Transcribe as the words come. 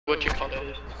what you call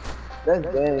it. That's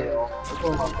gay, yo.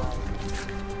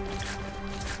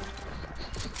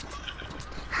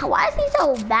 Why is he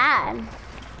so bad?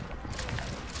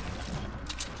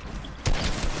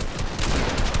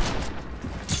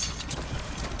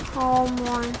 Oh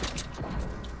my.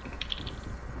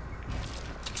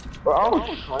 Bro, I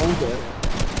was trying to.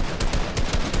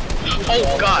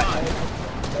 Oh god.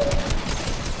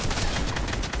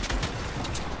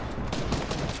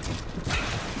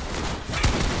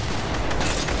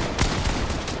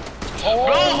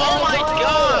 Bro, oh my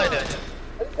god! I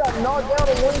just got knocked down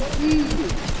in one key.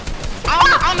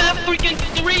 I'm at freaking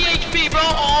 3 HP, bro!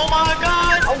 Oh my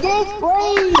god! I'm getting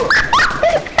sprayed!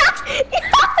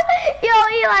 Yo,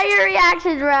 Eli, your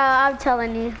reactions, bro. I'm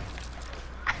telling you.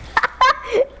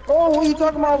 Bro, what are you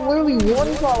talking about? Literally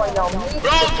one shot right now.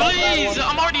 Bro, please!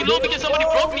 I'm already low because somebody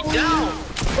broke me down!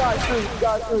 Got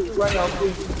two, right now,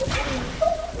 please.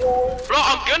 Bro,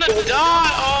 I'm gonna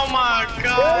die! Oh my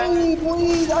god! Hey,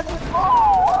 please,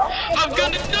 I'm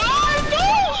gonna die! No!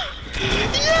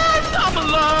 Yes! I'm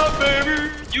alive, baby!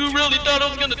 You really thought I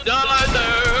was gonna die like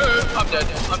that? I'm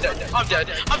dead.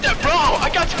 I'm dead, bro! I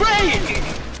got sprayed!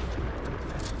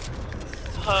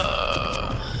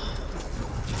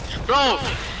 Bro!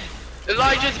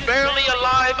 Elijah's barely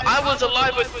alive. I was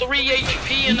alive with 3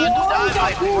 HP and I died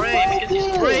by spray because he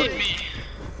sprayed me.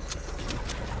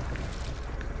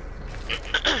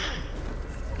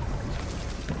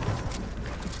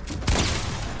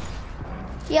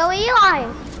 Yo,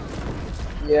 Eli.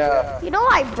 Yeah. You know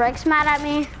why Brick's mad at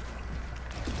me?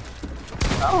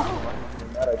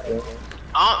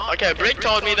 Okay, Brick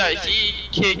told me that he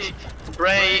kicked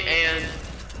Bray and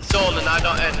Soul, and I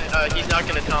don't, and he's not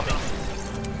gonna tell me.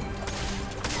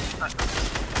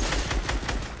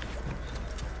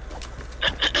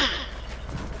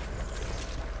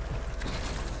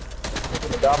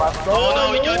 Oh no,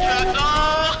 he got trapped. No!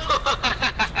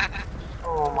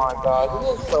 Oh my god, this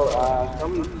is so ass.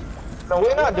 No,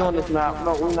 we're not doing this map.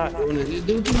 No, we're not doing this. You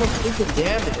do too much freaking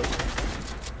damage.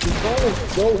 You're going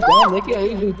so dumb. They can't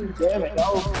even do damage.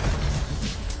 No.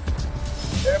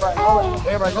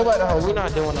 Everybody go back to home. We're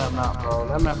not doing that map, bro.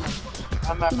 That map.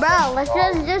 Bro, let's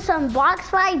just do some box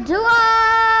fight duos.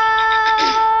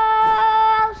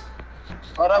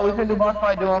 Hold on, we can do box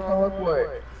fight duos. So look for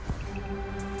it.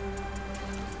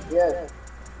 Yes.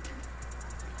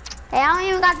 Hey, I don't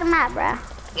even got the map, bro.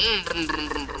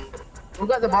 Who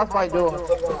got the boss fight duo?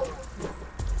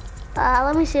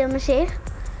 Let me see.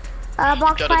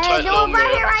 Box fight duo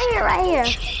right here.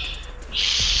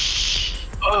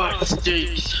 Oh,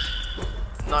 jeez.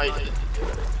 Nice.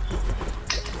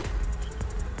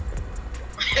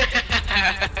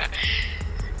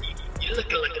 You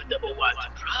looking like a double wide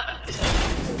surprise.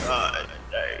 God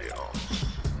damn.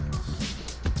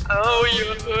 Oh, you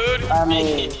heard me.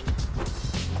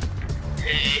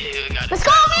 Hey, we got Let's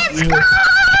go, man! Let's go!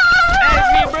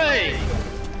 Hey, Bray!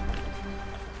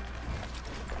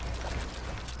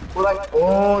 We're like,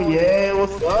 oh yeah,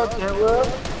 what's up, Taylor?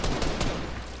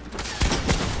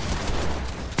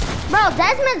 Bro,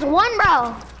 Desmond's one,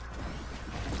 bro.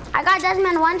 I got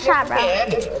Desmond one shot, bro.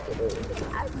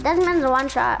 Desmond's one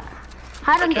shot.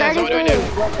 133.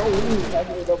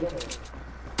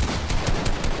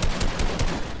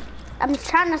 I'm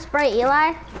trying to spray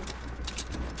Eli.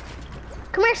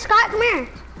 Come here, Scott, come here.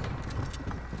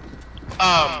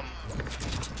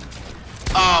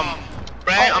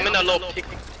 Bray, I'm in a little pick.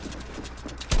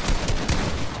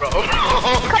 Bro, Come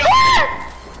here!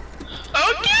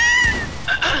 Okay!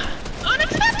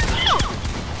 Unacceptable!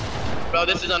 Bro,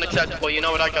 this is unacceptable. You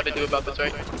know what I gotta do about this,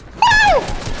 right? Woo!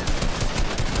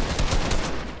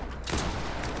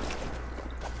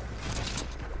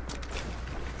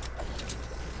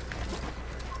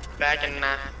 Back in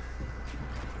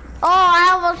Oh, I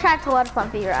almost tried to one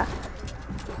puppy, bro.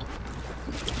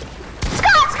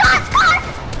 Scott!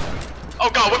 Oh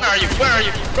god, where are you?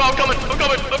 Bro, I'm coming.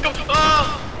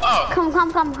 Oh. Come.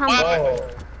 What?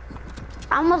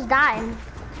 I almost died.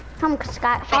 Come,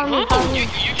 Scott. Follow me. You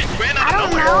just ran out I of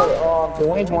don't nowhere. know.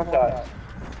 Dwayne's one shot.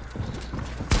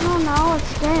 I don't know.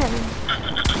 It's him.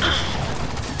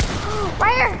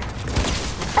 Right here.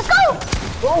 Let's go.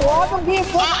 Bro, why am I being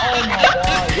fucked? Oh my god,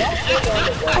 y'all still on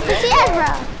the I can see it,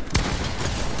 bro.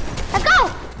 Let's go.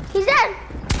 He's dead.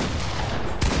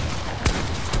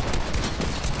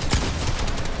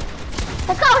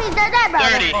 Let's go. He's dead, bro.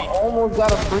 30. I almost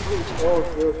got a freaking kill,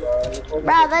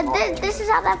 Bro, this is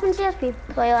how the FNCS people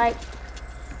play, like.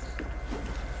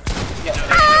 Yeah.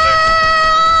 Ah!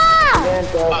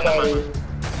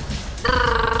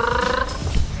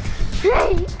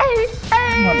 Hey!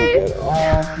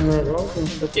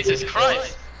 Jesus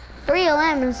Christ. 3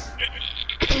 limbs.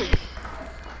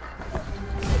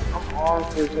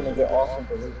 honestly gonna get awesome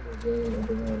for this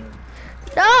game.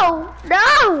 No,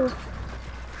 no.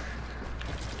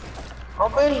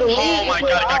 I'm in the lead. Oh my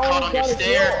god, I got caught on your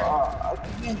stair. I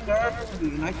can't start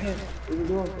and I can't even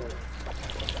do anything.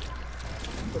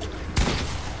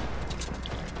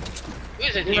 Who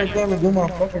is it I here? can't even do my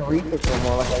fucking research no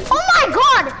more. Like, Oh my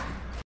god.